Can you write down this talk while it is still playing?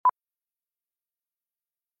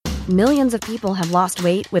Millions of people have lost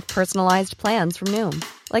weight with personalized plans from Noom.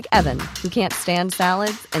 Like Evan, who can't stand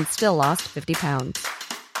salads and still lost 50 pounds.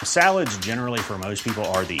 Salads generally for most people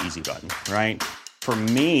are the easy button, right? For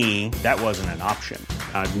me, that wasn't an option.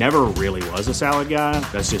 I never really was a salad guy.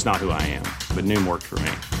 That's just not who I am. But Noom worked for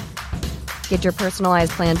me. Get your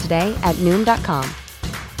personalized plan today at Noom.com.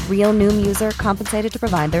 Real Noom user compensated to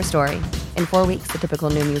provide their story. In 4 weeks, the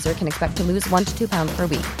typical Noom user can expect to lose 1 to 2 pounds per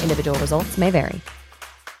week. Individual results may vary.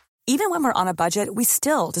 Even when we're on a budget, we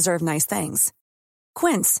still deserve nice things.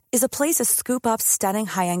 Quince is a place to scoop up stunning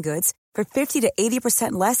high-end goods for 50 to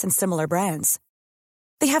 80% less than similar brands.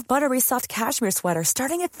 They have buttery soft cashmere sweaters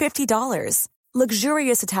starting at $50,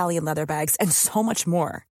 luxurious Italian leather bags, and so much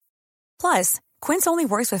more. Plus, Quince only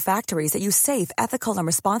works with factories that use safe, ethical, and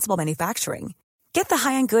responsible manufacturing. Get the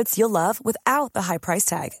high-end goods you'll love without the high price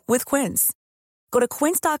tag with Quince. Go to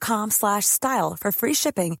quince.com/style for free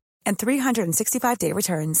shipping and 365-day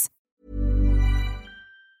returns.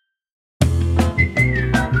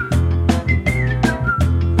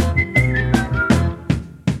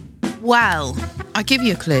 Well, I'll give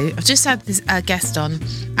you a clue. I've just had this guest on,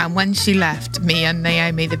 and when she left, me and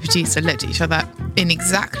Naomi, the producer, looked at each other in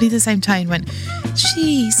exactly the same tone, went,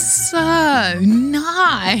 "She's so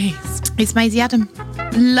nice." It's Maisie Adam.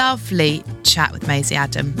 Lovely chat with Maisie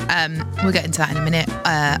Adam. We'll get into that in a minute.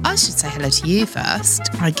 I should say hello to you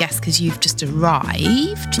first, I guess, because you've just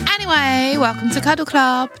arrived. Anyway, welcome to Cuddle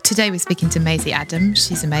Club. Today we're speaking to Maisie Adam.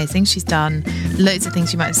 She's amazing. She's done loads of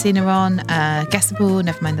things you might have seen her on. Guessable,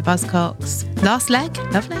 Never Mind the Buzzcocks. Last Leg,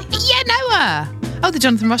 lovely. Yeah, know her. Oh, the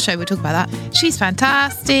Jonathan Ross Show, we'll talk about that. She's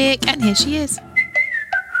fantastic. And here she is.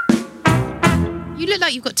 You look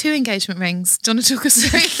like you've got 2 engagement rings. Do you want to talk us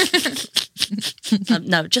through?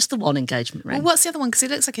 No, just the one engagement ring. Well, what's the other one? Because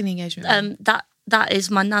it looks like an engagement ring. That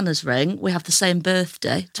is my nana's ring. We have the same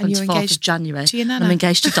birthday, 24th of January. To your nana? I'm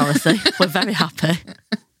engaged to Dorothy. We're very happy.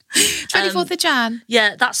 24th of Jan.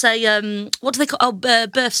 Yeah, that's a what do they call? Oh,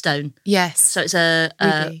 birthstone. Yes. So it's a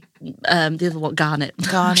the other one, garnet.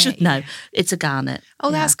 I should know. It's a garnet.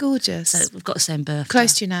 Oh, that's gorgeous. So we've got the same birthday.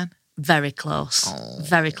 Close to your nan. Very close.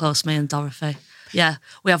 Very close. Me and Dorothy. Yeah,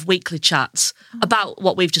 we have weekly chats about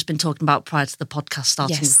what we've just been talking about prior to the podcast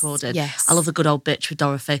starting recording. Yes. I love a good old bitch with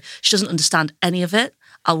Dorothy. She doesn't understand any of it.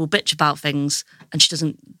 I will bitch about things and she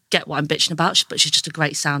doesn't get what I'm bitching about, but she's just a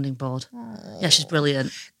great sounding board. Yeah, she's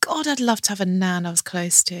brilliant. God, I'd love to have a nan I was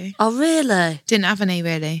close to. Oh, really? Didn't have any,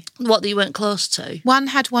 really. What, that you weren't close to? One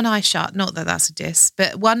had one eye shut, not that that's a diss,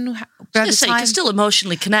 but one... I was you can still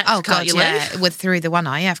emotionally connect, can't God, you, yeah, with through the one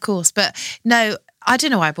eye, yeah, of course. But no... I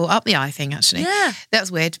don't know why I brought up the eye thing, actually. Yeah. That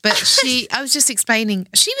was weird. But I was just explaining,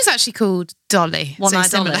 she was actually called Dolly.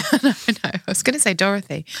 One-eyed Dolly. No, I was going to say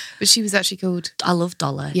Dorothy, but she was actually called... I love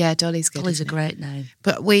Dolly. Yeah, Dolly's good. Dolly's a great name.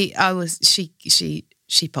 But she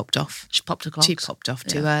popped off. She popped her clogs. She popped off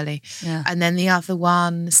too early. Yeah. And then the other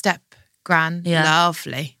one, Step Gran,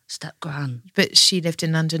 lovely. Step Gran. But she lived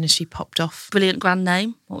in London and she popped off. Brilliant grand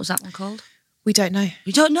name. What was that one called? We don't know.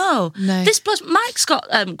 You don't know? No. This plus Mike's got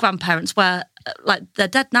grandparents where like they're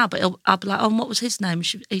dead now, but I'll be like, oh, and what was his name?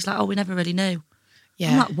 He's like, oh, we never really knew.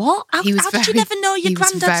 Yeah. I'm like, what? How did you never know your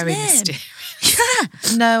granddad's name? Mysterious. Yeah.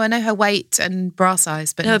 No, I know her weight and bra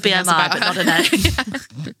size, but no BMI, but not a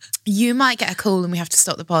name. You might get a call and we have to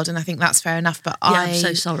stop the pod, and I think that's fair enough. But I'm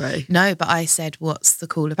so sorry. No, but I said, what's the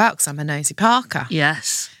call about? Because I'm a nosy Parker.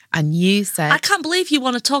 Yes. And you said... I can't believe you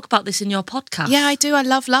want to talk about this in your podcast. Yeah, I do. I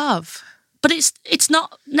love. But it's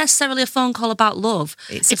not necessarily a phone call about love.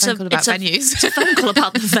 It's a phone call about venues. It's a phone call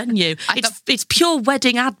about the venue. It's pure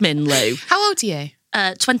wedding admin, Lou. How old are you?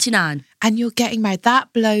 29. And you're getting married.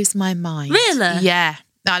 That blows my mind. Really? Yeah.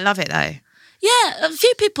 I love it, though. Yeah, a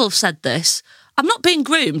few people have said this. I'm not being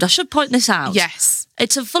groomed. I should point this out. Yes.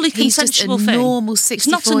 It's a fully consensual thing. He's just a normal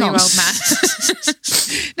 64-year-old man.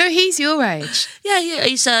 No, he's your age. Yeah,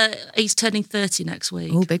 he's turning 30 next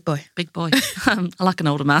week. Oh, big boy. Big boy. I like an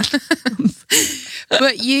older man.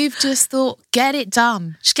 But you've just thought, get it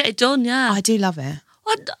done. Just get it done, yeah. I do love it.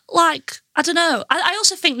 I don't know. I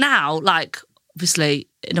also think now, obviously,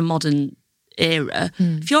 in a modern era,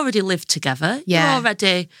 if you already live together, you're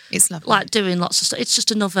already it's lovely. Doing lots of stuff. It's just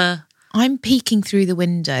another... I'm peeking through the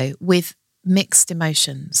window with mixed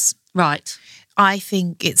emotions. Right. I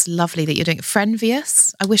think it's lovely that you're doing it.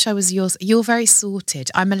 Friendvious. I wish I was yours. You're very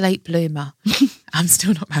sorted. I'm a late bloomer. I'm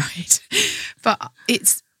still not married. But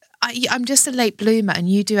I'm just a late bloomer and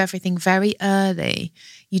you do everything very early.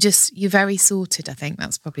 You're very sorted, I think.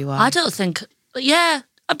 That's probably why. I don't think... Yeah.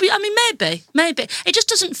 I mean, maybe. It just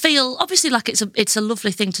doesn't feel... Obviously, like it's a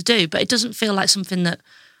lovely thing to do, but it doesn't feel like something that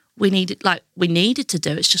we needed to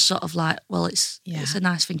do. It's just sort of like, well, it's a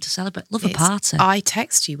nice thing to celebrate. Love a party. I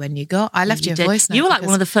text you when you got. I left you a voice note. You were like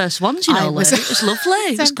one of the first ones, you know, Lou. It was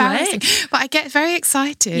lovely. It was great. But I get very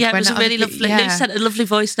excited. Yeah, it was really lovely. Lou sent a lovely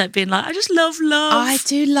voice note being like, I just love love. I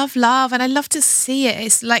do love love, and I love to see it.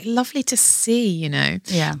 It's like lovely to see, you know.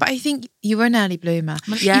 Yeah. But I think you were an early bloomer.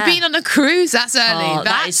 Yeah. You've been on a cruise. That's early. Oh,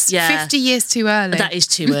 that's 50 years too early. That is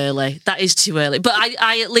too early. That is too early. But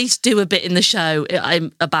I at least do a bit in the show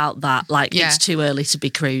about that. Like, it's too early to be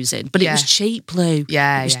cruising. But it was cheap, Lou.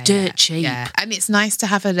 Yeah, it was dirt cheap. Yeah. And it's nice to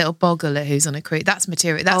have a little boggle at who's on a cruise. That's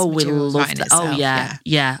material. That's material. We love that. Oh,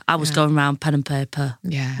 yeah. I was going around pen and paper,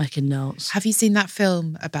 making notes. Have you seen that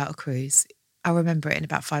film about a cruise? I'll remember it in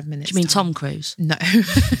about 5 minutes. Do you mean Tom Cruise? No.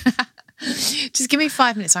 Just give me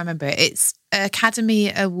 5 minutes, I remember it. It's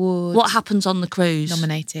Academy Award. What happens on the cruise?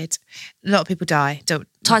 Nominated. A lot of people die.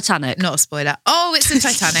 Titanic. Not a spoiler. Oh, it's the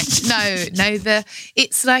Titanic. No,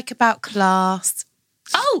 it's like about class.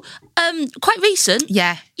 Oh, quite recent.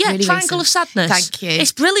 Yeah, really Triangle recent. of Sadness. Thank you.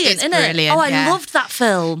 It's brilliant, isn't it? Brilliant, Oh, I loved that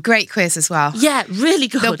film. Great quiz as well. Yeah, really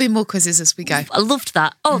good. There'll be more quizzes as we go. I loved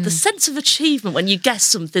that. Oh, the sense of achievement when you guess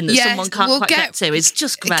something that someone can't quite get to is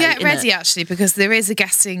just great. Get ready, actually, because there is a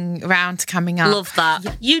guessing round coming up. Love that.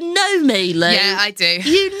 Yeah. You know me, Lou. Yeah, I do.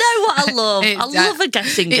 You know what I love. I love a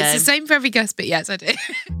guessing game. It's the same for every guess, but yes, I do.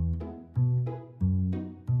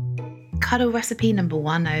 Cuddle recipe number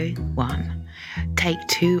 101. Take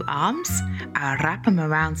 2 arms, wrap them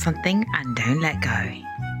around something and don't let go.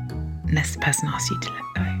 Unless the person asks you to let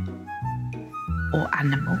go. Or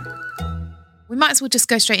animal. We might as well just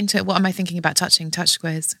go straight into it. What am I thinking about touching? Touch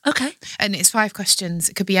quiz. Okay. And it's 5 questions.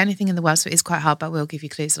 It could be anything in the world, so it is quite hard, but we'll give you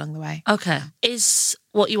clues along the way. Okay. Is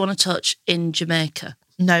what you want to touch in Jamaica?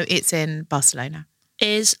 No, it's in Barcelona.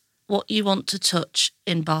 Is what you want to touch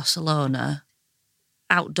in Barcelona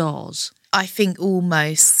outdoors? I think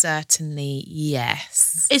almost certainly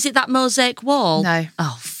yes. Is it that mosaic wall? No.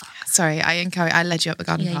 Oh, fuck. Sorry, I led you up the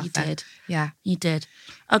garden path. Yeah, you there. did. Yeah. You did.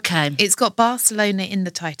 Okay. It's got Barcelona in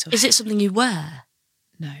the title. Is it something you wear?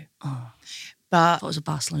 No. Oh. But I thought it was a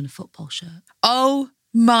Barcelona football shirt. Oh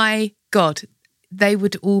my God. They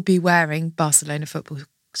would all be wearing Barcelona football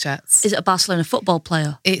shirts. Is it a Barcelona football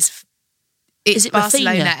player? It's Is it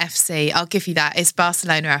Barcelona Rafinha? FC. I'll give you that. It's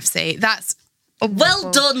Barcelona FC. That's well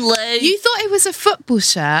done, Lou. You thought it was a football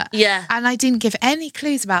shirt. Yeah. And I didn't give any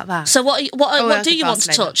clues about that. So what do you want to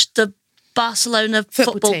Barcelona. touch? The Barcelona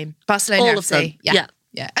football team. Barcelona all FC. of them.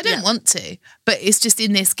 Yeah. I don't want to, but it's just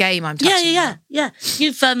in this game I'm touching. Yeah.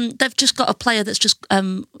 You've they've just got a player that's just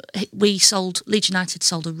Leeds United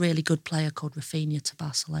sold a really good player called Rafinha to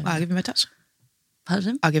Barcelona. Well, I'll give him a touch.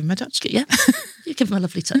 Pardon? I'll give him a touch. Yeah. You give him a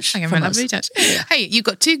lovely touch. I give him a lovely touch. Hey, you've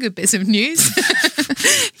got 2 good bits of news.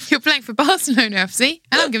 You're playing for Barcelona FC,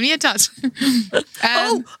 and I'm giving you a touch.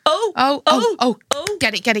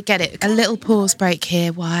 Get it. A little pause break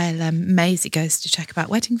here while Maisie goes to check about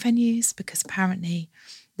wedding venues, because apparently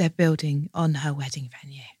they're building on her wedding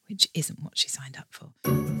venue, which isn't what she signed up for.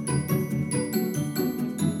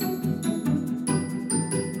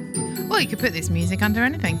 Well, you could put this music under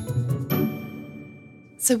anything.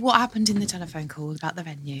 So what happened in the telephone call about the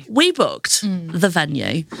venue? We booked the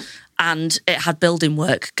venue and it had building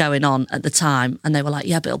work going on at the time, and they were like,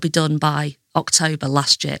 yeah, but it'll be done by October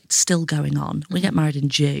last year. It's still going on. We get married in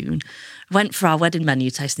June. Went for our wedding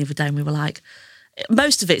venue tasting the other day and we were like,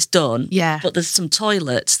 most of it's done, but there's some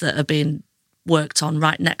toilets that are being worked on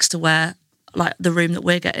right next to where, like, the room that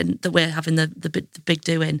we're having the big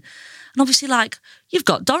do in. And obviously, like, you've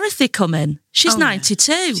got Dorothy coming. She's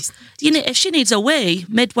 92. You know, if she needs a wee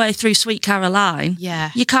midway through Sweet Caroline,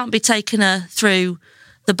 you can't be taking her through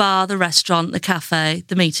the bar, the restaurant, the cafe,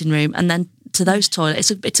 the meeting room, and then to those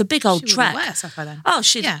toilets. It's a big old trek. Oh,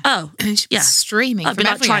 she'd be streaming. That'd be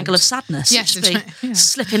like Triangle of Sadness. Yes, she'd be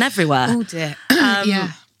slipping everywhere. Oh dear.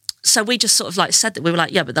 So we just sort of like said that, we were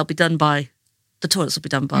like, yeah, but they'll be done by. The toilets will be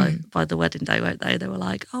done by the wedding day, won't they? They were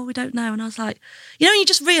like, oh, we don't know. And I was like, you know, you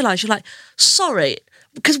just realise, you're like, sorry,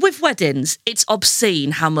 because with weddings, it's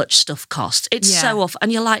obscene how much stuff costs. It's so off.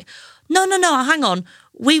 And you're like, no, hang on.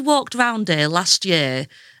 We walked round here last year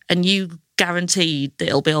and you guaranteed that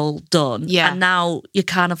it'll be all done. Yeah. And now you're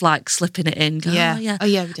kind of like slipping it in. Going, Oh,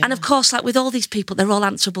 yeah. And of course, like with all these people, they're all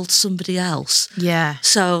answerable to somebody else. Yeah.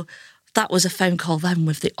 So that was a phone call then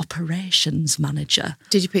with the operations manager.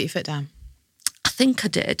 Did you put your foot down? I think I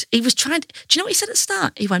did. He was trying to... Do you know what he said at the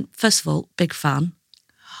start? He went, first of all, big fan.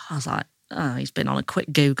 I was like, oh, he's been on a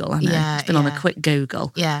quick Google, hasn't he? He's been on a quick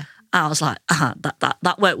Google. Yeah. I was like,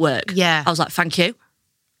 that won't work. Yeah. I was like, thank you.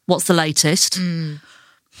 What's the latest?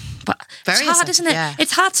 But Very it's hard, assertive, isn't it? yeah.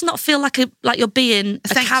 It's hard to not feel like you're being a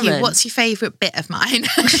Thank Karen. you. What's your favourite bit of mine?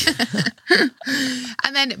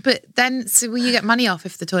 So will you get money off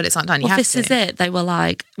if the toilets aren't done? You Well, have this to. is it. They were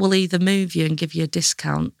like, we'll either move you and give you a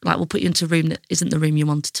discount, like we'll put you into a room that isn't the room you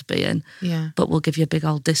wanted to be in, Yeah. but we'll give you a big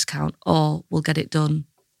old discount, or we'll get it done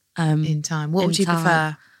In time. What in would you time.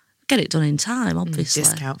 prefer? Get it done in time, obviously.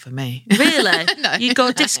 Discount for me. Really? No. You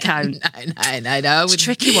go discount? No. It's a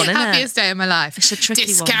tricky one, isn't it? Happiest day of my life. It's a tricky one.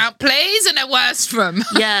 Discount, please, and a worst from.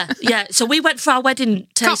 Yeah. So we went for our wedding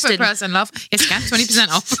Copper tasting. person, love. Yes, can 20%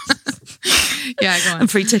 off. Yeah, go on.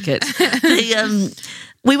 And free tickets.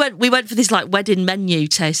 We went for this like wedding menu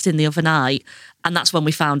tasting the other night, and that's when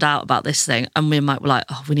we found out about this thing. And me and Mike were like,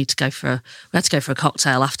 "Oh, we had to go for a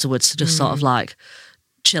cocktail afterwards to just sort of like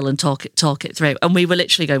chill and talk it through." And we were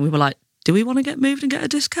literally going, we were like, do we want to get moved and get a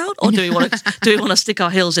discount, or do we want to stick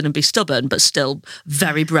our heels in and be stubborn but still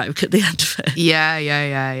very broke at the end of it?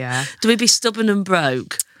 Yeah. Do we be stubborn and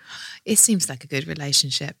broke? It seems like a good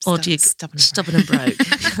relationship. Or do you stubborn and broke?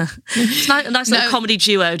 It's a nice little comedy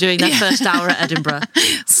duo doing their first hour at Edinburgh.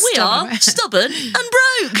 We are stubborn and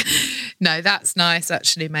broke. No, that's nice,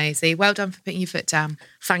 actually, Maisie. Well done for putting your foot down.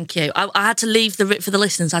 Thank you. I had to leave for the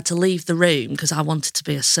listeners. I had to leave the room because I wanted to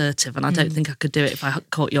be assertive, and I don't think I could do it if I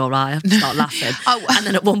caught your eye. I had to start laughing. And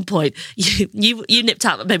then at one point, you nipped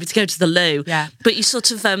out maybe to go to the loo. Yeah. But you sort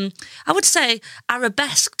of, I would say,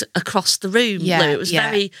 arabesqued across the room, Yeah, Lou. It was yeah.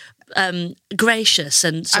 very gracious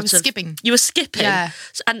and sort I was of, skipping. You were skipping. Yeah.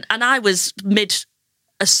 And I was mid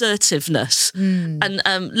assertiveness,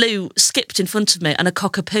 and Lou skipped in front of me, and a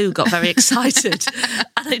cockapoo got very excited.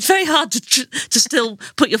 And it's very hard to still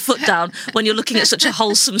put your foot down when you're looking at such a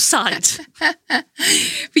wholesome sight. But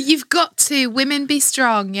you've got to, women be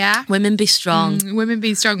strong, yeah? Women be strong. Women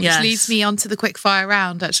be strong, which Yes. leads me on to the quick fire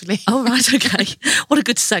round, actually. Oh, right, okay. What a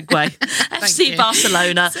good segue. FC you.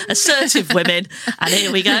 Barcelona, assertive women. And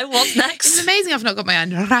here we go. What's It's next? amazing I've not got my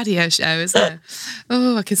own radio show, isn't it?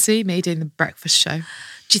 Oh, I can see me doing the breakfast show.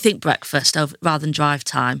 Do you think breakfast rather than drive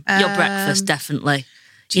time? Your breakfast, definitely.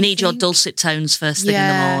 You need your dulcet tones first thing in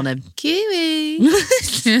the morning. Kiwi.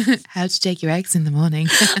 How to take your eggs in the morning.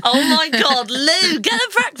 Oh my God, Lou, get a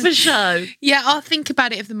breakfast show. Yeah, I'll think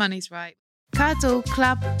about it if the money's right. Cuddle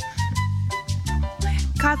Club.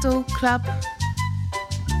 Cuddle Club.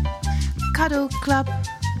 Cuddle Club.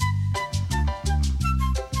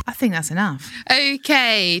 I think that's enough.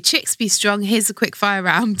 Okay, chicks be strong. Here's a quick fire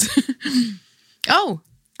round. Oh,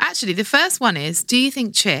 actually, the first one is, do you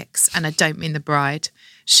think chicks, and I don't mean the bride,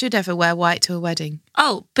 should ever wear white to a wedding?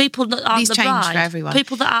 Oh, people that aren't These the change bride. for everyone.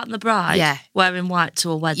 People that aren't the bride. Yeah. Wearing white to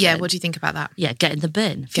a wedding. Yeah, what do you think about that? Yeah, get in the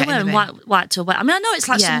bin. If Get you're in the wearing white to a wedding. I mean, I know it's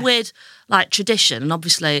like Yeah. some weird like tradition, and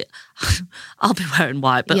obviously I'll be wearing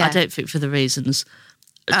white, but Yeah. I don't think for the reasons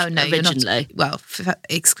Oh, no, originally. you're not. Well,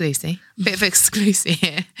 exclusive. Bit of exclusive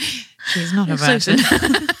here. She's not a So- virgin.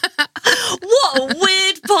 What a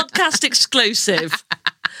weird podcast exclusive.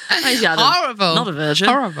 Maisie Adam, Horrible. Not a virgin.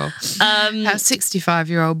 Horrible. Her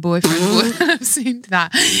 65-year-old boyfriend would have seen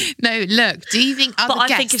that. No, look, do you think other But I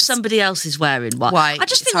guests... think if somebody else is wearing white, White, I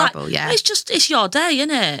just it's think horrible, like, yeah. it's your day,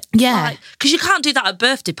 isn't it? Yeah. Because you can't do that at a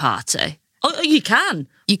birthday party. Oh, you can.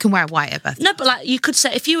 You can wear white at birthday. No, but like you could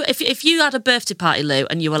say if you had a birthday party, Lou,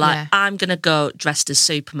 and you were like, Yeah. I'm gonna go dressed as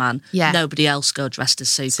Superman. Yeah. Nobody else go dressed as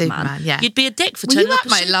Superman. Superman, yeah. You'd be a dick for Were you turning up at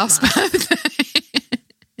as my Superman. last birthday?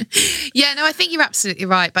 Yeah, no, I think you're absolutely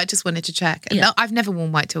right, but I just wanted to check. Yeah. No, I've never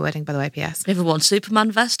worn white to a wedding, by the way, PS. Ever worn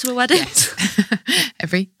Superman vest to a wedding?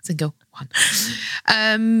 Every single one.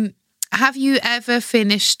 Have you ever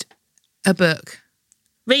finished a book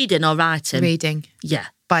Reading or writing? reading Yeah.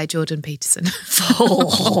 by Jordan Peterson?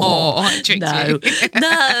 Oh, I tricked no. you.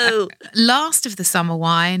 No. Last of the summer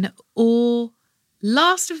wine or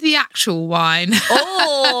last of the actual wine?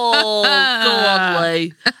 Oh, go on,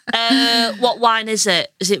 Lou. What wine is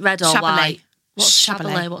it? Is it red or Chabolet. white? What's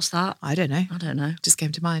Chabolet. Chabolet? What's that? I don't know. I don't know. Just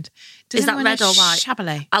came to mind. Is that red or white?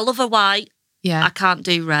 Chabolet. I love a white. Yeah. I can't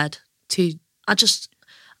do red. Too. I just,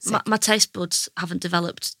 my taste buds haven't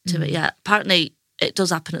developed to it yet. Apparently, it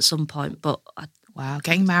does happen at some point, but Wow,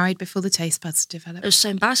 getting married before the taste buds develop. it was so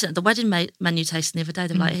embarrassing. At the wedding menu tasting the other day,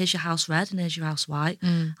 they were like, here's your house red and here's your house white.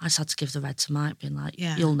 I just had to give the red to Mike, being like,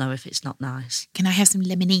 Yeah. you'll know if it's not nice. Can I have some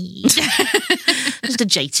lemonade? Just a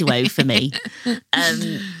J2O for me.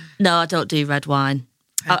 No, I don't do red wine.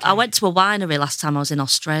 I went to a winery last time I was in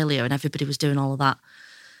Australia and everybody was doing all of that.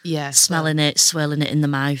 Yeah. Smelling it, swirling it in the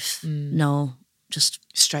mouth. No, just...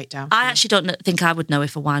 Straight down. I actually don't think I would know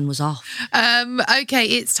if a wine was off. Okay,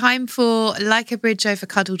 it's time for Like a Bridge Over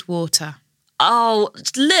Cuddled Water. Oh,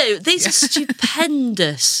 Lou, these are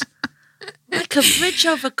stupendous. Like a bridge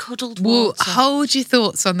over cuddled Well, water. hold your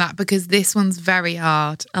thoughts on that because this one's very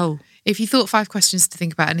hard. Oh. If you thought 5 questions to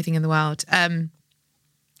think about anything in the world,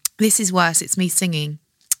 this is worse. It's me singing.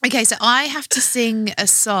 Okay, so I have to sing a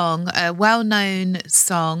song, a well-known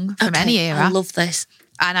song from any era. I love this.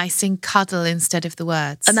 And I sing cuddle instead of the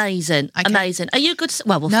words. Amazing. Okay. Amazing. Are you good?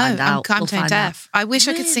 Well, we'll find out. I'm We'll tone find deaf. out. I wish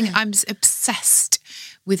I could sing. Really? I'm obsessed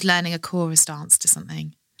with learning a chorus dance to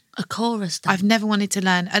something. A chorus dance. I've never wanted to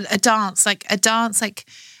learn a dance,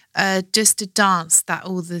 just a dance that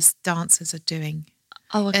all the dancers are doing.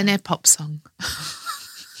 Oh, okay. An hip hop song.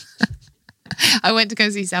 I went to go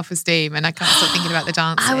see Self-Esteem and I can't stop thinking about the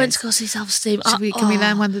dances. I went to go see Self-Esteem. Can we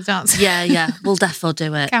learn one of the dances? Yeah. We'll defo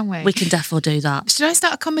do it. Can we? We can defo do that. Should I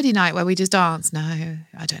start a comedy night where we just dance? No,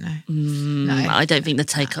 I don't know. No. I don't think the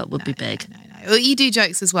take-up would be big. No. Well, you do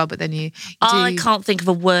jokes as well, but then you do... I can't think of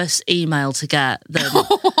a worse email to get than,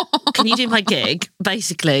 can you do my gig?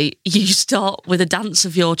 Basically, you start with a dance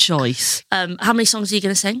of your choice. How many songs are you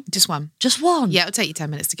going to sing? Just one. Just one? Yeah, it'll take you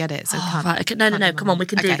 10 minutes to get it. So Right, okay. No, come on, we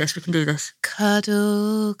can do this. We can do this.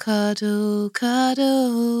 Cuddle, cuddle,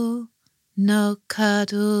 cuddle. No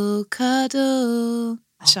cuddle, cuddle.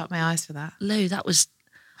 I shut my eyes for that. Lou, that was...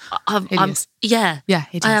 Hideous. Yeah, Yeah,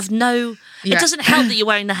 it I is. have no. Yeah. It doesn't help that you're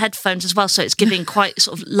wearing the headphones as well, so it's giving quite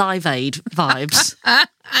sort of Live Aid vibes.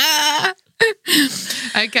 Okay, It's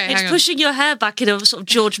hang on. pushing your hair back in a sort of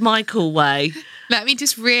George Michael way. Let me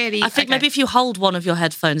just really... I think okay. maybe if you hold one of your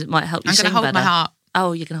headphones, it might help you I'm sing going to hold better. my heart.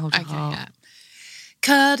 Oh, you're going to hold your Okay, heart. yeah.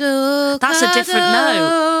 Cuddle, That's a different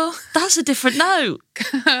note. That's a different note.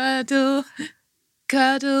 Cuddle,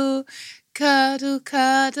 cuddle, cuddle,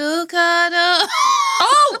 cuddle, cuddle.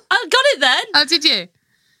 Oh, I got it then. Oh, did you?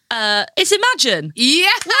 It's Imagine. Yeah.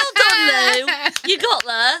 Well done, Lou. You got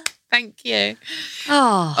there. Thank you.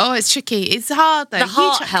 Oh, Oh, it's tricky. It's hard though. the You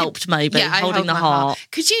heart try- helped maybe, Yeah, I holding hold the my heart.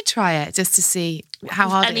 Could you try it just to see how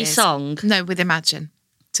hard Any it is? song? No, with Imagine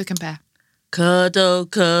to compare. Cuddle,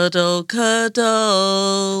 cuddle,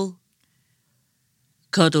 cuddle.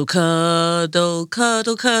 Cuddle, cuddle,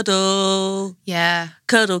 cuddle, cuddle. Yeah.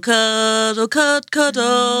 Cuddle, cuddle,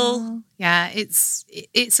 cuddle. Yeah, it's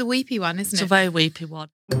a weepy one, isn't It's it? a very weepy one.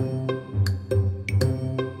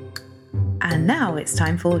 And now it's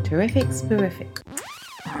time for Terrific Sporific.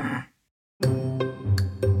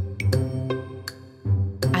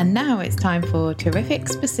 And now it's time for Terrific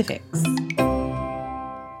Specifics.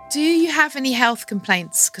 Do you have any health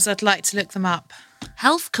complaints? Because I'd like to look them up.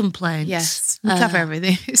 Health complaints. Yes, we cover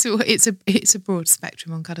everything. It's a broad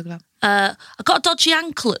spectrum on Cuddle Club. I've got a dodgy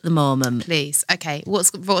ankle at the moment. Please, okay.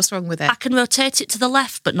 What's wrong with it? I can rotate it to the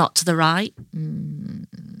left, but not to the right.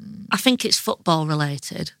 I think it's football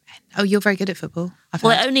related. Oh, you're very good at football. I've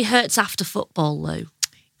Well, heard. it only hurts after football, Lou.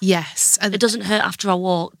 Yes. It doesn't hurt after I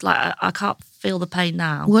walk. Like I can't feel the pain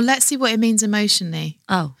now. Well, let's see what it means emotionally,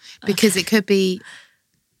 Oh, because it could be.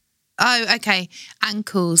 Oh, okay.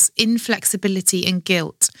 Ankles, inflexibility and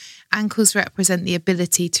guilt. Ankles represent the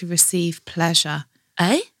ability to receive pleasure.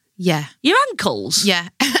 eh? Yeah. Your ankles? Yeah.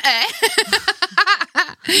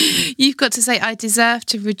 You've got to say, I deserve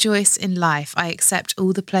to rejoice in life. I accept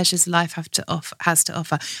all the pleasures life has to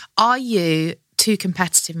offer. Are you too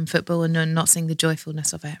competitive in football and not seeing the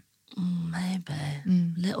joyfulness of it? Maybe.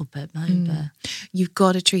 A little bit, maybe. You've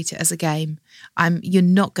got to treat it as a game. You're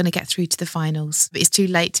not going to get through to the finals. It's too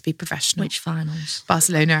late to be professional. Which finals?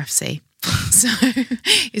 Barcelona FC. So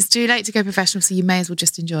it's too late to go professional, so you may as well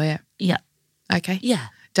just enjoy it. Yeah. Okay? Yeah.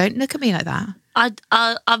 Don't look at me like that.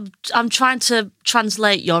 I'm trying to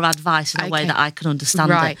translate your advice in a way Okay. that I can understand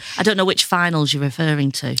Right. it. I don't know which finals you're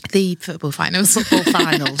referring to. The football finals. Football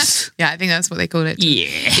finals. Yeah, I think that's what they call it. Yeah.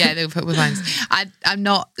 Yeah, the football finals. I'm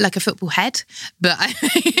not like a football head, but I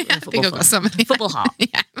think I've got something. Football heart.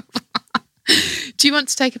 Yeah. Do you want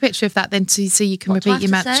to take a picture of that then so you can What do I repeat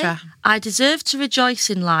your have to say? mantra? I deserve to rejoice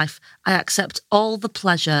in life. I accept all the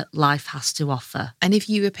pleasure life has to offer. And if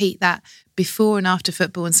you repeat that before and after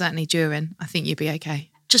football and certainly during, I think you'll be okay.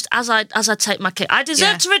 Just as I take my kit, I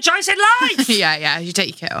deserve Yeah. to rejoice in life. Yeah, you take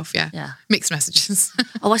your kit off, yeah. Yeah. Mixed messages.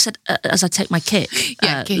 Oh, I said as I take my kick.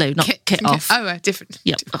 Lou, not kit off. Oh, different.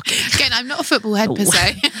 Yep. Okay. Again, I'm not a football head per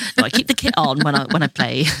se. No, I keep the kit on when I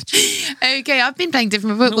play. Okay, I've been playing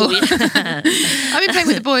different football. Oh, yeah. I've been playing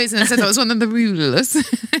with the boys and I said that was one of the rules.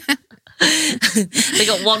 They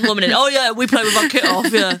got one woman in. Oh yeah, we play with our kit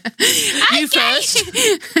off. Yeah, you first.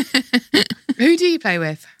 Who do you play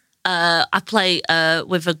with? I play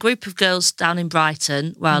with a group of girls down in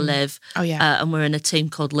Brighton, where I live. Oh, yeah. And we're in a team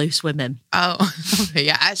called Loose Women. Oh,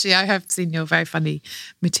 yeah. Actually, I have seen your very funny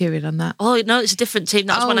material on that. Oh no, it's a different team.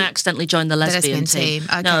 That's when Oh, I accidentally joined the lesbian lesbian team.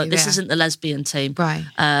 Okay, no, this yeah. isn't the lesbian team. Right.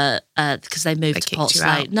 because they moved to kicked Port you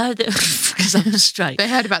out. Slade. No, because I'm straight. They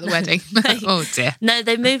heard about the wedding. Oh dear. No,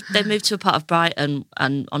 they moved to a part of Brighton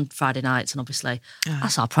and on Friday nights, and obviously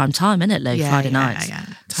that's our prime time, isn't it, Lou? Friday nights. Yeah.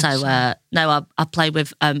 So I play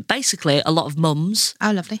with basically a lot of mums.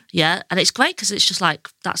 Oh, lovely. Yeah, and it's great because it's just like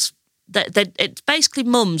it's basically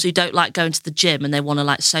mums who don't like going to the gym and they want to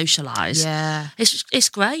like socialise. Yeah. It's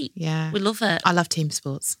great. Yeah. We love it. I love team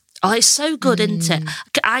sports. Oh, it's so good, isn't it?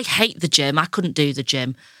 I hate the gym. I couldn't do the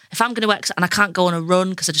gym. If I'm going to exercise, and I can't go on a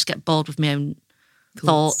run because I just get bored with my own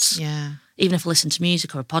thoughts. Yeah. Even if I listen to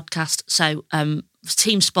music or a podcast. So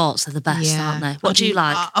team sports are the best, aren't they? What do you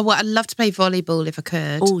like? Well, I'd love to play volleyball if I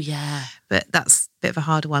could. Oh, yeah. But that's a bit of a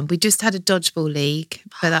harder one. We just had a dodgeball league,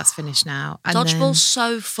 but that's finished now. And Dodgeball's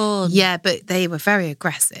so fun. Yeah, but they were very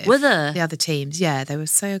aggressive. Were they? The other teams, yeah, they were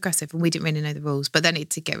so aggressive and we didn't really know the rules, but then it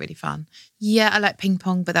did get really fun. Yeah, I like ping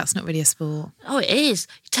pong, but that's not really a sport. Oh, it is.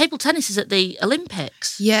 Table tennis is at the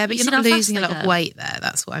Olympics. Yeah, but You you're see not how fast losing a they lot of go? weight there.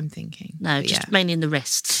 That's what I'm thinking. No, But just yeah. mainly in the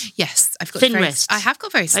wrists. Yes, I've got Thin very, wrists. I have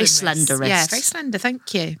got very Very slim slender Yeah, wrists. very slender.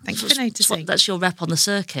 Thank you. Thank you for noticing. That's your rep on the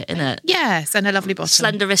circuit, isn't it? Yes, and a lovely bottom.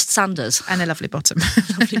 Slender wrist Sanders. And a lovely bottom.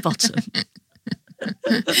 Lovely bottom.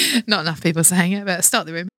 Not enough people saying it, but start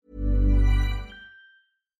the room.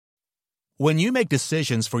 When you make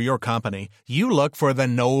decisions for your company, you look for the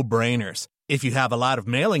no-brainers. If you have a lot of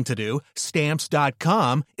mailing to do,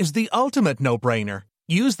 Stamps.com is the ultimate no-brainer.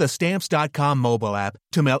 Use the Stamps.com mobile app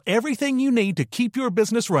to mail everything you need to keep your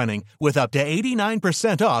business running with up to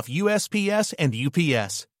 89% off USPS and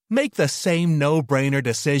UPS. Make the same no-brainer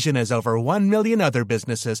decision as over 1 million other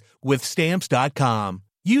businesses with Stamps.com.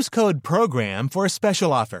 Use code PROGRAM for a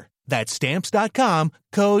special offer. That's Stamps.com,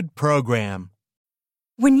 code PROGRAM.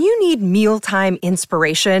 When you need mealtime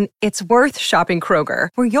inspiration, it's worth shopping Kroger,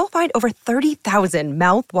 where you'll find over 30,000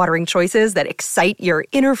 mouth-watering choices that excite your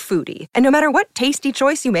inner foodie. And no matter what tasty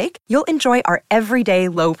choice you make, you'll enjoy our everyday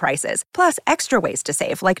low prices, plus extra ways to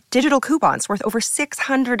save, like digital coupons worth over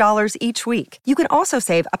 $600 each week. You can also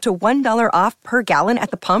save up to $1 off per gallon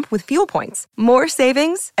at the pump with fuel points. More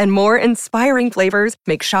savings and more inspiring flavors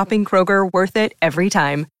make shopping Kroger worth it every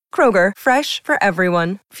time. Kroger, fresh for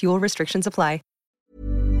everyone. Fuel restrictions apply.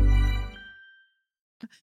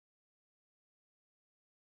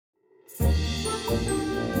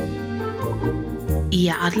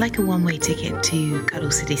 Yeah, I'd like a one-way ticket to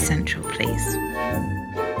Cuddle City Central, please.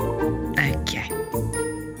 Okay.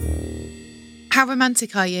 How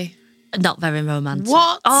romantic are you? Not very romantic.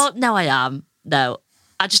 What? Oh, no, I am. No.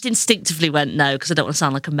 I just instinctively went no because I don't want to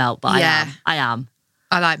sound like a melt, but Yeah. I am.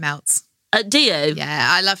 I like melts. Do you? Yeah,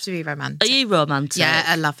 I love to be romantic. Are you romantic? Yeah,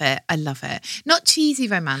 I love it. I love it. Not cheesy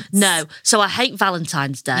romance. No. So I hate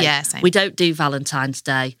Valentine's Day. Yeah, same. We don't do Valentine's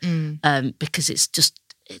Day because it's just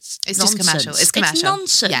It's nonsense. just commercial. It's commercial. It's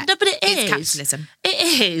nonsense. Yeah. No, but it is. It's capitalism.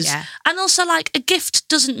 It is. Yeah. And also, like, a gift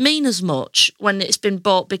doesn't mean as much when it's been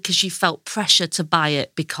bought because you felt pressure to buy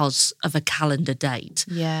it because of a calendar date.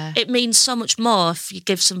 Yeah. It means so much more if you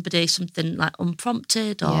give somebody something like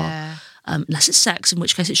unprompted or Yeah. unless it's sex, in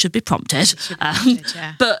which case it should be prompted.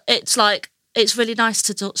 Yeah. But it's like, it's really nice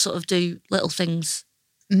to sort of do little things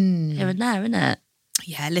here and there, isn't it?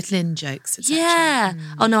 Yeah, little in jokes. etc. Yeah.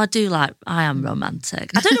 Oh no, I am romantic.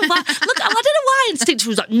 I don't know why. Look, I don't know why instinctively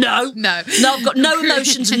was like, no, I've got no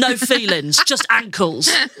emotions and no feelings, just ankles.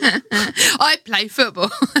 I play football.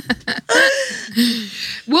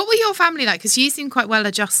 What were your family like? Because you seem quite well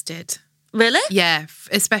adjusted. Really? Yeah,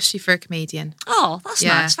 especially for a comedian. Oh, that's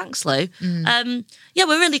Yeah. nice. Thanks, Lou. Yeah,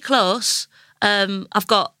 we're really close. I've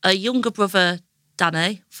got a younger brother,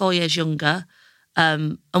 Danny, 4 years younger,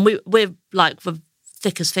 and we're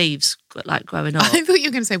thick as thieves, like growing up. I thought you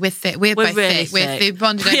were going to say we're thick. We're both really thick. thick. We're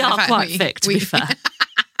bonded over We the are fact quite that thick, to be fair.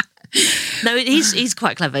 No, he's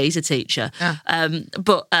quite clever. He's a teacher. Yeah,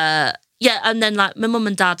 and then like my mum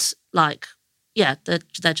and dad, like, yeah,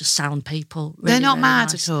 they're just sound people. Really, They're not really mad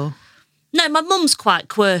nice. at all. No, my mum's quite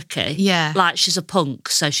quirky. Yeah. Like she's a punk,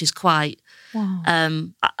 so she's quite.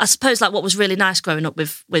 I suppose like what was really nice growing up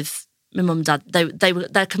with my mum and dad,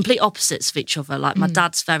 they're complete opposites of each other. Like my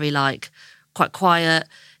dad's very like quite quiet.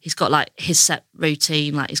 He's got like his set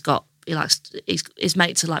routine. Like his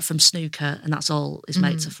mates are like from snooker, and that's all his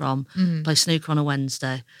mates are from. Play snooker on a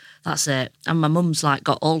Wednesday. That's it. And my mum's like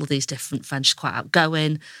got all of these different friends. She's quite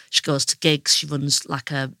outgoing. She goes to gigs. She runs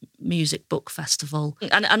like a music book festival.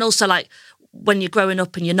 And also like when you're growing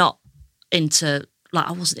up and you're not into, like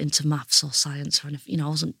I wasn't into maths or science or anything, I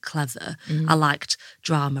wasn't clever. I liked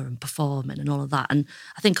drama and performing and all of that. And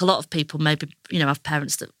I think a lot of people maybe, have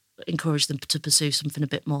parents that encourage them to pursue something a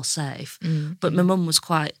bit more safe. But my mum was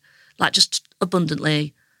quite like just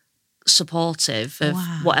abundantly supportive of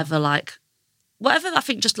whatever like whatever I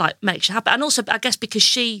think just like makes you happy. And also, I guess because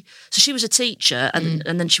she was a teacher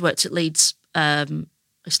and then she worked at Leeds,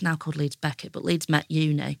 it's now called Leeds Beckett, but Leeds Met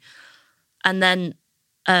Uni. And then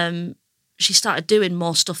she started doing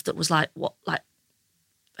more stuff that was like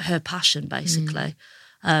her passion, basically,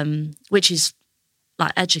 which is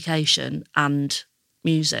like education and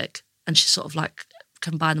music. And she sort of like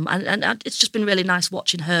combined them. And it's just been really nice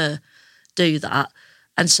watching her do that.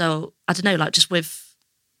 And so, I don't know, like just with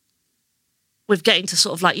getting to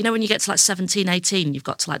sort of like, you know, when you get to like 17, 18, you've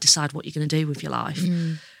got to like decide what you're going to do with your life.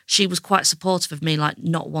 She was quite supportive of me, like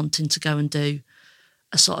not wanting to go and do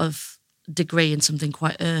a sort of degree in something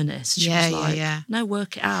quite earnest. She was like, no,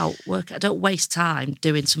 work it out. Don't waste time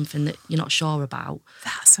doing something that you're not sure about.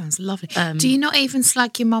 That sounds lovely. Do you not even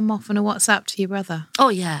slag your mum off on a WhatsApp to your brother? Oh,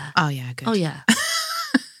 yeah. Oh, yeah, good. Oh, yeah.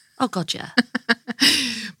 Oh, God, yeah.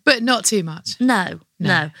 But not too much. No.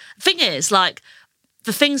 The thing is, like,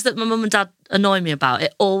 the things that my mum and dad annoy me about,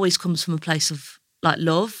 it always comes from a place of like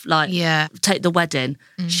love. Like, take the wedding.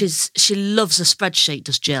 She loves a spreadsheet,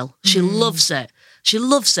 does Jill? She loves it. She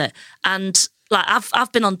loves it. And like,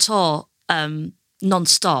 I've been on tour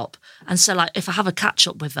non-stop, and so like if I have a catch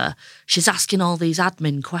up with her, she's asking all these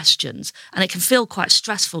admin questions, and it can feel quite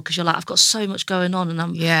stressful because you're like, I've got so much going on, and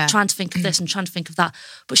I'm trying to think of this and trying to think of that.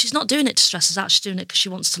 But she's not doing it to stress us out. She's doing it because she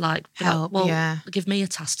wants to like help. Give me a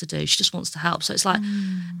task to do. She just wants to help. So it's like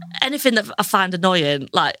anything that I find annoying,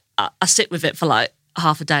 like I sit with it for like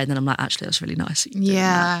half a day, and then I'm like, actually, that's really nice.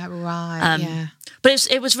 Right. But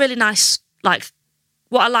it was really nice. Like,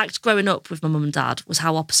 what I liked growing up with my mum and dad was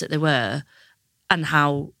how opposite they were and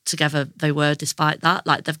how together they were despite that.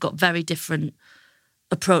 Like, they've got very different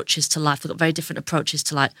approaches to life. They've got very different approaches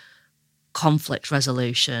to, like, conflict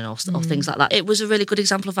resolution or things like that. It was a really good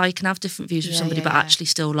example of how you can have different views with somebody but actually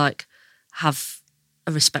still, like, have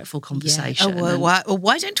a respectful conversation. Yeah.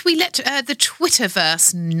 Why don't we let the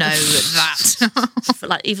Twitterverse know that?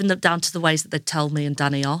 Like, even down to the ways that they'd tell me and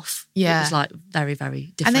Danny off. Yeah. It was like very,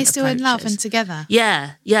 very different. And they're still approaches. in love and together.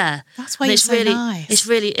 Yeah. That's why it's so nice. It's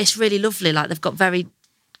really lovely. Like, they've got very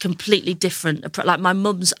completely different. Like, my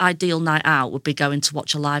mum's ideal night out would be going to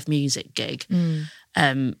watch a live music gig.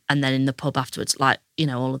 And then in the pub afterwards, like, you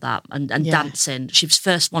know, all of that and dancing. She was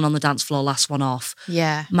first one on the dance floor, last one off.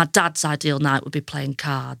 Yeah. My dad's ideal night would be playing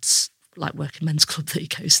cards, like working men's club that he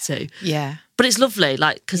goes to. Yeah. But it's lovely,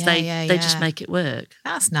 like, because they just make it work.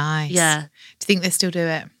 That's nice. Yeah. Do you think they still do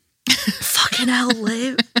it? Fucking hell,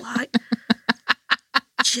 Lou. Like,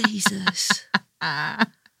 Jesus. I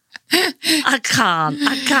can't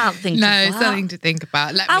think of that. No, something to think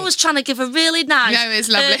about. I was trying to give a really nice,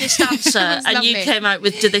 earnest answer, and you came out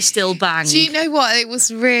with, do they still bang? Do you know what? It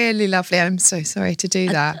was really lovely. I'm so sorry to do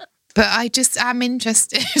that. But I just am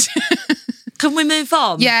interested. Can we move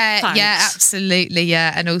on? Yeah, Thanks. yeah, absolutely,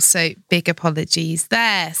 yeah. And also, big apologies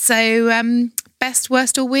there. So, best,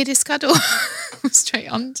 worst or weirdest cuddle? Straight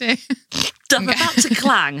on to. I'm about to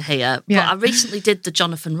clang here, but I recently did the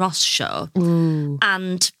Jonathan Ross show. Ooh.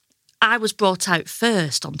 And I was brought out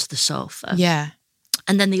first onto the sofa. Yeah.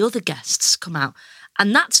 And then the other guests come out.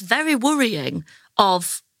 And that's very worrying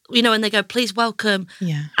of, you know, when they go, please welcome.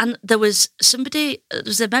 Yeah. And there was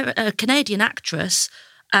a Canadian actress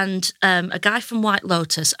and a guy from White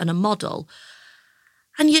Lotus and a model.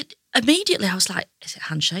 And immediately I was like, is it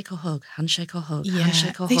handshake or hug? Handshake or hug? Yeah.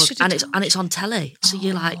 Handshake or They hug? And it's on telly. So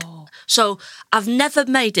you're like, so I've never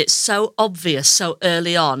made it so obvious so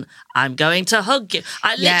early on. I'm going to hug you.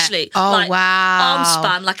 I literally, arm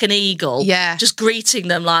span like an eagle. Yeah. Just greeting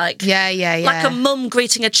them like, like a mum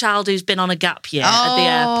greeting a child who's been on a gap year at the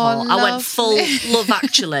airport. I went full Love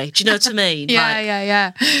Actually. Do you know what I mean?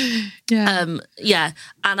 Yeah.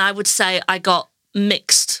 And I would say I got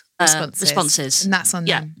mixed responses. And that's on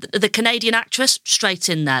them. The Canadian actress, straight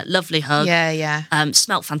in there. Lovely hug. Yeah.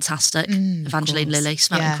 Smelt fantastic. Evangeline Lilly,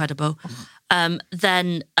 smelt incredible.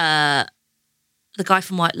 Then the guy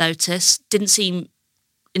from White Lotus didn't seem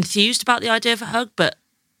enthused about the idea of a hug, but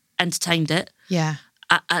entertained it. Yeah.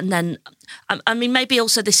 And then, I mean, maybe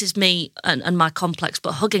also this is me and my complex,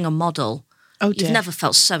 but hugging a model, you've never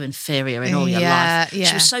felt so inferior in all your life. Yeah.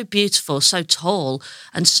 She was so beautiful, so tall,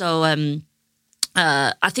 and so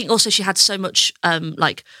I think also she had so much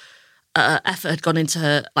effort had gone into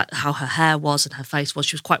her, like how her hair was and her face was.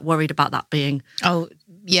 She was quite worried about that being smudged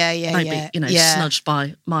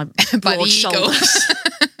by my broad shoulders.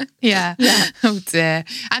 Yeah. Oh dear.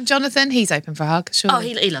 And Jonathan, he's open for a hug. Sure. Oh,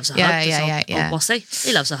 he loves a hug. Yeah. Old bossy.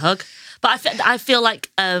 He loves a hug. But I feel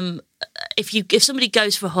like if somebody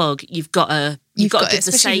goes for a hug, you've got to give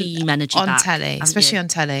the same energy on back, telly, especially on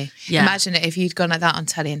telly. Yeah. Imagine it if you'd gone like that on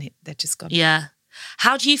telly and they're just gone. Yeah.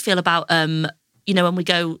 How do you feel about when we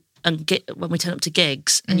go and when we turn up to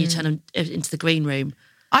gigs and you turn them into the green room.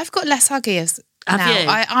 I've got less huggy Have now. you?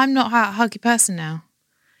 I'm not a huggy person now.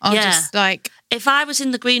 I'll just like... If I was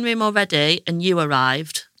in the green room already and you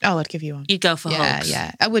arrived... Oh, I'd give you one. You'd go for hugs.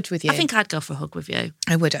 Yeah, I would with you. I think I'd go for a hug with you.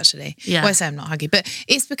 I would actually. Yeah. Well, I say I'm not huggy, but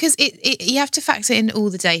it's because you have to factor in all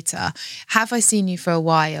the data. Have I seen you for a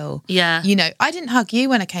while? Yeah. You know, I didn't hug you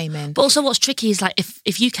when I came in. But also what's tricky is like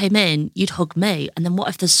if you came in, you'd hug me, and then what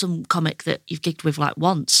if there's some comic that you've gigged with like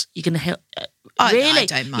once? You're going to hit... Really? I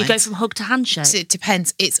don't mind. You go from hug to handshake? It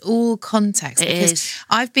depends. It's all context. It because is.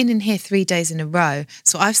 I've been in here 3 days in a row,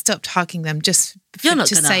 so I've stopped hugging them just You're not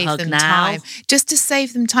to gonna save hug them now. time. Just to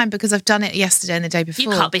save them time because I've done it yesterday and the day before. You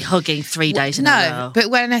can't be hugging 3 days in a row. No, but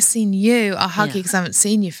when I've seen you, I'll hug you because I haven't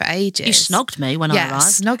seen you for ages. You snogged me when I Yeah, I arrived.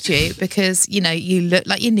 snogged you because, you know, you look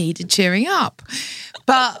like you needed cheering up.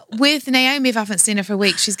 But with Naomi, if I haven't seen her for a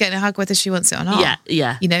week, she's getting a hug whether she wants it or not.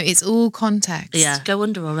 Yeah. You know, it's all context. Yeah. Go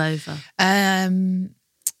under or over?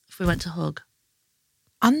 If we went to hug.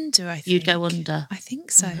 Under, I think. You'd go under. I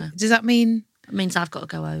think so. Okay. Does that mean... It means I've got to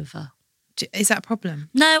go over. Is that a problem?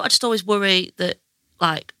 No, I just always worry that,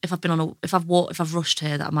 like, if I've rushed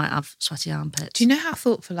here, that I might have sweaty armpits. Do you know how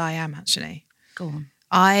thoughtful I am, actually? Go on.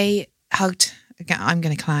 I hugged, again, I'm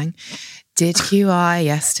going to clang, did QI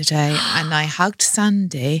yesterday, and I hugged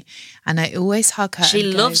Sandy, and I always hug her. She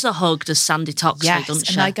and loves go, a hug, does Sandy Toxley, yes, doesn't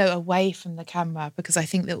she? and I go away from the camera because I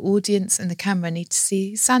think the audience and the camera need to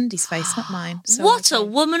see Sandy's face, not mine. So what a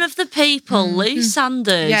woman of the people, Lou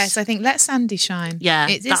Sanders. Yes, I think let Sandy shine. Yeah,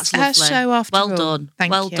 it's that's her lovely. show after all. Well done.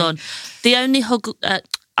 Thank well you. done. The only hug,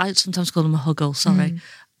 I sometimes call them a huggle, sorry.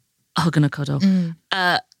 A hug and a cuddle.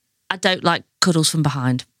 I don't like cuddles from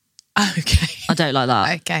behind. Okay. I don't like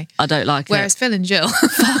that. Okay. I don't like Whereas it. Phil and Jill.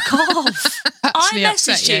 Fuck off. I Actually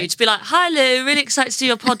upset messaged you. you to be like, hi Lou, really excited to do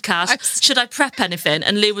your podcast. Should I prep anything?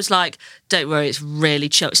 And Lou was like, don't worry, it's really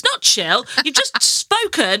chill. It's not chill. You've just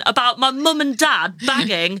spoken about my mum and dad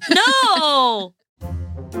banging. No.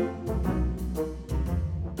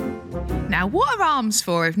 Now, what are arms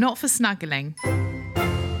for if not for snuggling?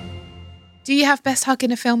 Do you have best hug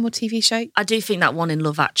in a film or TV show? I do think that one in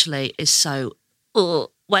Love Actually is so...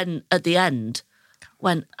 when at the end,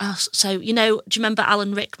 so, you know, do you remember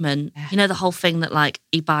Alan Rickman? Yeah. You know the whole thing that, like,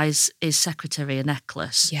 he buys his secretary a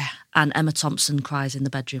necklace and Emma Thompson cries in the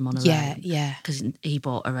bedroom on her own. Yeah. Because he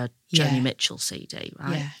bought her a Joni Mitchell CD,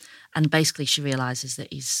 right? Yeah. And basically she realises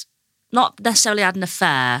that he's not necessarily had an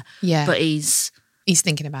affair, but he's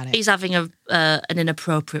thinking about it. He's having an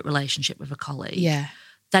inappropriate relationship with a colleague. Yeah.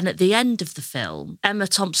 Then at the end of the film, Emma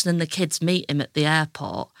Thompson and the kids meet him at the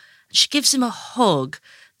airport. She gives him a hug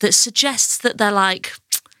that suggests that they're like,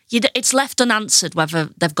 it's left unanswered whether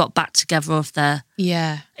they've got back together or if they're...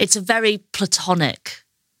 Yeah. It's a very platonic...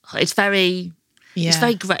 It's very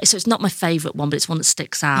great. So it's not my favourite one, but it's one that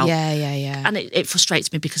sticks out. Yeah. And it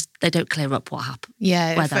frustrates me because they don't clear up what happened,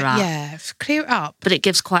 where they're at. Yeah, clear it up. But it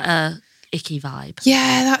gives quite a icky vibe.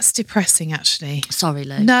 Yeah, that's depressing, actually. Sorry,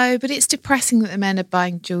 Lou. No, but it's depressing that the men are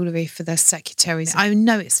buying jewellery for their secretaries. I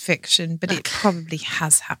know it's fiction, but it probably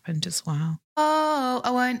has happened as well. Oh,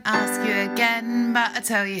 I won't ask you again, but I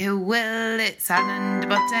tell you who will. It's Alan de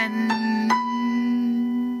Botton.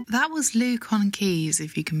 That was Luke on keys,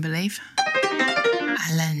 if you can believe.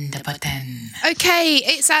 Alan de Botton. Okay,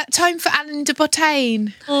 it's time for Alan de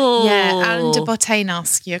Botton. Oh. Yeah, Alan de Botton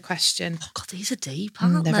asks you a question. Oh, God, these are deep,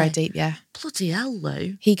 aren't they? They're very deep, yeah. Bloody hell,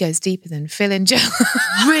 Lou. He goes deeper than Phil and Jill.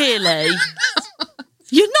 Really?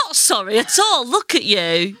 You're not sorry at all. Look at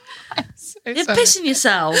you. You're pissing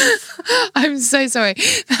yourself. I'm so sorry.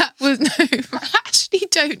 That was I actually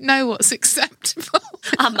don't know what's acceptable.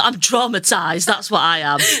 I'm traumatised. That's what I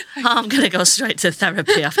am. I'm going to go straight to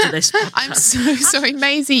therapy after this podcast. I'm so sorry,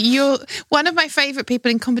 Maisie. You're one of my favourite people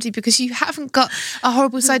in comedy because you haven't got a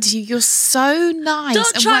horrible side to you. You're so nice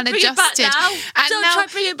and well-adjusted. Don't try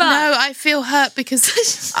to bring it back. No, I feel hurt because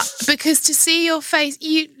to see your face,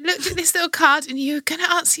 you looked at this little card and you were going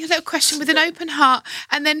to answer your little question with an open heart,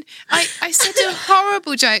 and then I said a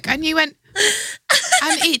horrible joke and you went,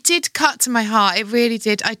 and it did cut to my heart. It really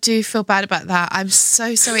did. I do feel bad about that. I'm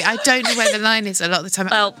so sorry. I don't know where the line is a lot of the time.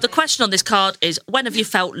 Well, the question on this card is, when have you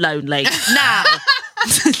felt lonely? Now.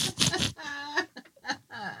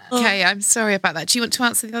 Okay, I'm sorry about that. Do you want to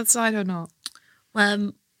answer the other side or not?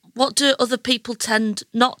 What do other people tend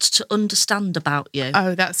not to understand about you?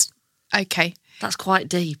 Oh, that's okay. That's quite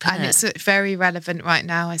deep, isn't and it? It's very relevant right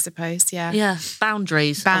now, I suppose. Yeah. Yeah.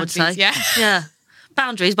 Boundaries, I would say. Yeah. Yeah.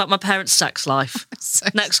 Boundaries about my parents' sex life. So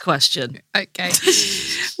Next question. Okay.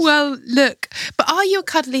 Well, look, but are you a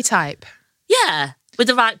cuddly type? Yeah, with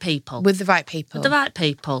the right people. With the right people. With the right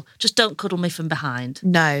people. Just don't cuddle me from behind.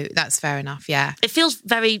 No, that's fair enough, yeah. It feels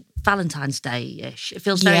very Valentine's Day-ish. It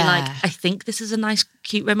feels very like, I think this is a nice,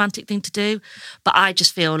 cute, romantic thing to do. But I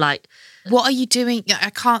just feel like... What are you doing?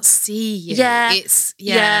 I can't see you. Yeah. It's,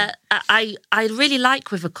 I really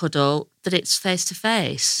like with a cuddle that it's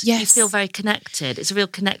face-to-face. Yes. You feel very connected. It's a real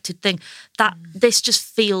connected thing. That this just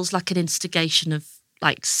feels like an instigation of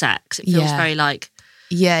like sex. It feels very like...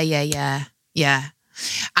 Yeah.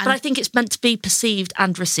 But I think it's meant to be perceived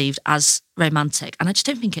and received as romantic. And I just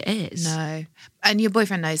don't think it is. No. And your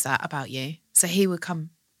boyfriend knows that about you. So he would come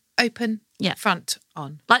open, front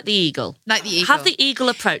on. Like the eagle. Like the eagle. Have the eagle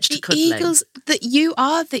approach to cuddling. Eagles, that you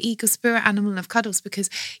are the eagle spirit animal of cuddles because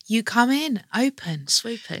you come in open.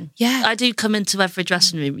 Swooping. Yeah. I do come into every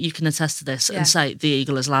dressing room, you can attest to this, and say the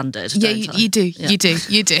eagle has landed. Yeah, you do. Yeah. You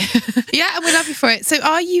do. Yeah, and we love you for it. So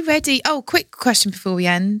are you ready? Oh, quick question before we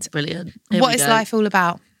end. Brilliant. What is life all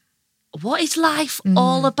about? What is life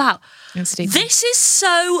all about? This is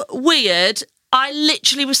so weird. I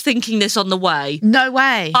literally was thinking this on the way. No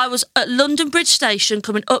way. I was at London Bridge Station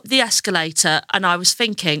coming up the escalator and I was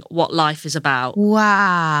thinking what life is about.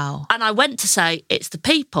 Wow. And I went to say it's the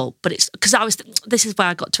people, but it's because this is where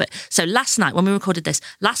I got to it. So last night when we recorded this,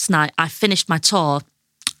 I finished my tour,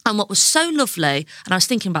 and what was so lovely, and I was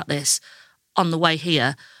thinking about this on the way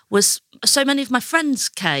here, was so many of my friends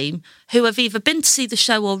came who have either been to see the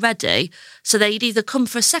show already, so they'd either come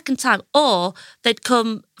for a second time or they'd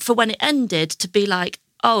come for when it ended to be like,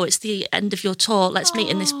 oh, it's the end of your tour, let's meet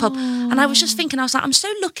in this pub. And I was just thinking, I was like, I'm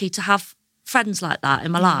so lucky to have friends like that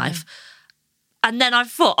in my life. And then I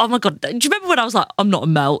thought, oh my God, do you remember when I was like, I'm not a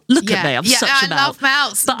melt? Look at me, I'm such a melt. I love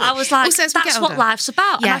melts. But I was like, also, that's what life's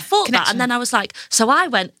about. And I thought that. And then I was like, so I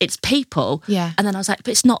went, it's people. Yeah. And then I was like, but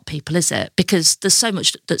it's not people, is it? Because there's so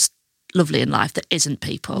much that's lovely in life that isn't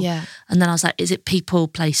people. Yeah. And then I was like, is it people,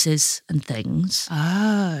 places and things?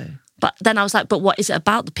 Oh. But then I was like, but what is it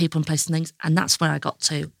about the people and places and things? And that's where I got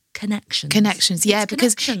to. Connections, yeah,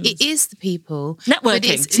 because it is the people.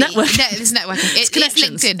 Networking. It's networking. It's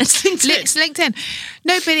connections. LinkedIn. It's LinkedIn.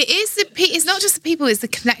 No, but it is it's not just the people, it's the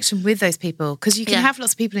connection with those people. Because you can have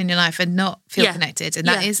lots of people in your life and not feel connected, and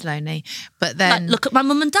that is lonely. But then... Like, look at my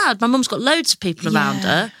mum and dad. My mum's got loads of people around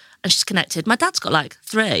her and she's connected. My dad's got like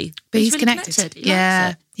 3. But he's really connected.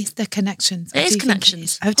 It's the connections. It is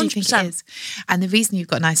connections. I do think it is. And the reason you've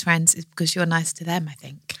got nice friends is because you're nice to them, I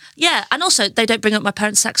think. Yeah, and also they don't bring up my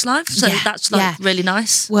parents' sex life, so that's really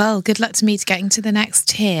nice. Well, good luck to me to getting to the next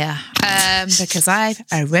tier, because I've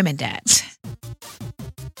ruined it.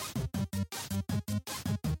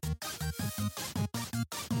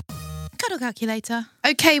 Cuddle calculator.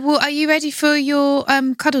 Okay, well, are you ready for your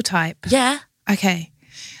cuddle type? Yeah. Okay.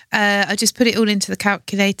 I just put it all into the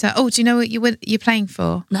calculator. Oh, do you know what you're playing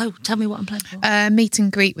for? No, tell me what I'm playing for. Meet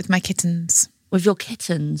and greet with my kittens. With your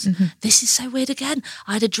kittens? Mm-hmm. This is so weird again.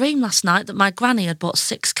 I had a dream last night that my granny had bought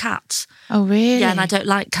 6 cats. Oh, really? Yeah, and I don't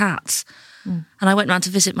like cats. And I went round to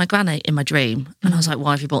visit my granny in my dream, and I was like,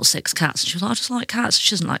 why have you bought 6 cats? And she was like, I just like cats.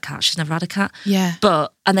 She doesn't like cats. She's never had a cat. Yeah.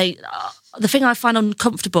 And they... the thing I find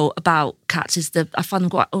uncomfortable about cats is that I find them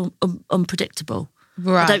quite unpredictable.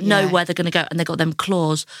 Right, I don't know where they're going to go, and they got them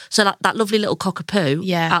claws. So like that lovely little cockapoo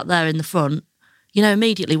out there in the front, you know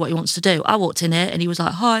immediately what he wants to do. I walked in here and he was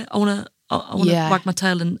like, "Hi, I want to wag my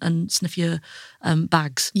tail and sniff your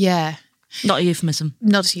bags." Yeah, not a euphemism.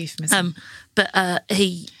 Not a euphemism. But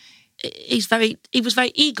he was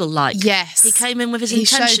very eagle-like. Yes, he came in with his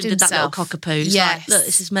intention. Did that little cockapoo? He's like, look,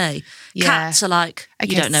 this is me. Yeah. Cats are like,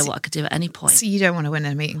 you don't know what I could do at any point. So you don't want to win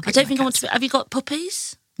a meet and greet. I don't think I want to. Have you got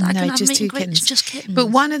puppies? No, just 2 kittens. Just kittens. But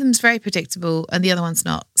one of them's very predictable and the other one's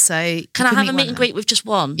not. So can I have a meet and greet with just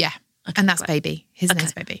one? Yeah. Okay, and that's great. Baby. His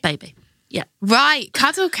name's Baby. Baby. Yeah. Right.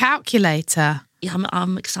 Cuddle calculator. Yeah,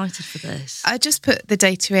 I'm excited for this. I just put the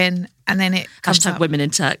data in and then it comes up. Women in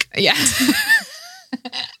tech. Yeah.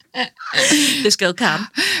 This girl can.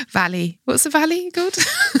 Valley. What's the valley called?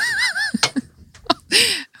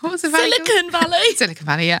 What was the valley Silicon called? Valley. Silicon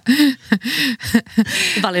Valley, yeah.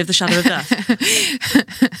 The Valley of the Shadow of Death.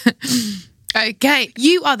 Okay,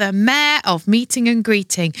 you are the mayor of meeting and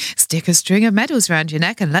greeting. Stick a string of medals around your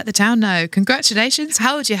neck and let the town know. Congratulations,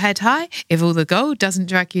 hold your head high. If all the gold doesn't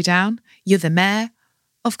drag you down, you're the mayor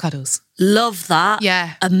of Cuddles. Love that.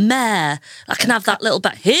 Yeah. A mayor. I can have that little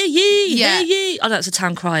bit, hear ye, hear ye. Oh, that's a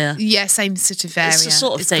town crier. Yeah, same sort of area. It's the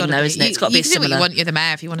sort of thing though, isn't it? It's got to be similar. You can do what you want, you're the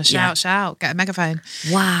mayor. If you want to shout, shout. Get a megaphone.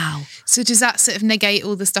 Wow. So does that sort of negate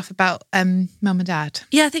all the stuff about mum and dad?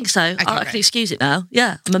 Yeah, I think so. Okay, I can excuse it now.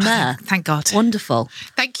 Yeah, I'm a mayor. Thank God. Wonderful.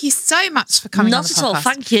 Thank you so much for coming on the podcast. Not at all.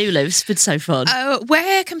 Thank you, Liv. It's been so fun.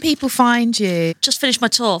 Where can people find you? Just finished my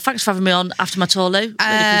tour. Thanks for having me on after my tour, Lou. Really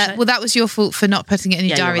appreciate it. Well, that was your fault for not putting it in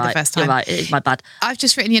your diary the first time. You're right. It is my bad. I've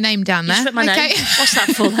just written your name down there. You just written my name. What's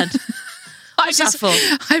that for then? What's that for?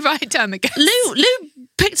 I write down the guest. Lou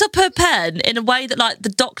picked up her pen in a way that, like, the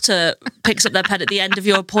doctor picks up their pen at the end of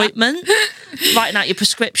your appointment, writing out your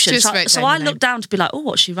prescription. So I looked down to be like, oh,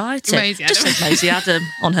 what's she writing? Maisie Just says Maisie Adam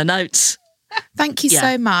on her notes. Thank you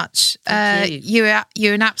so much. You're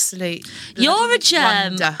an absolute. You're a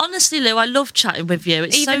gem. Wonder. Honestly, Lou, I love chatting with you.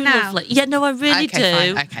 It's Even so now? lovely. Yeah, no, I really do.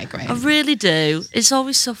 Fine. Okay, great. I really do. It's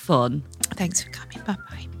always so fun. Thanks for coming.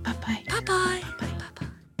 Bye-bye. Bye-bye. Bye-bye.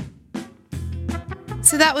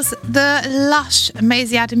 So that was the lush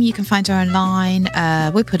Maisie Adam. You can find her online.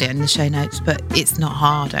 We'll put it in the show notes, but it's not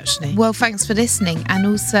hard, actually. Well, thanks for listening. And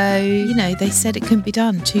also, you know, they said it couldn't be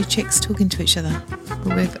done. 2 chicks talking to each other.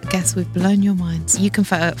 But I guess we've blown your minds. You can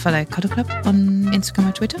follow Cuddle Club on Instagram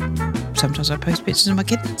or Twitter. Sometimes I post pictures of my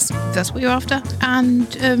kids, if that's what you're after. And,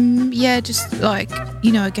 just like,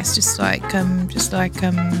 you know, I guess you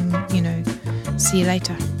know, see you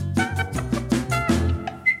later.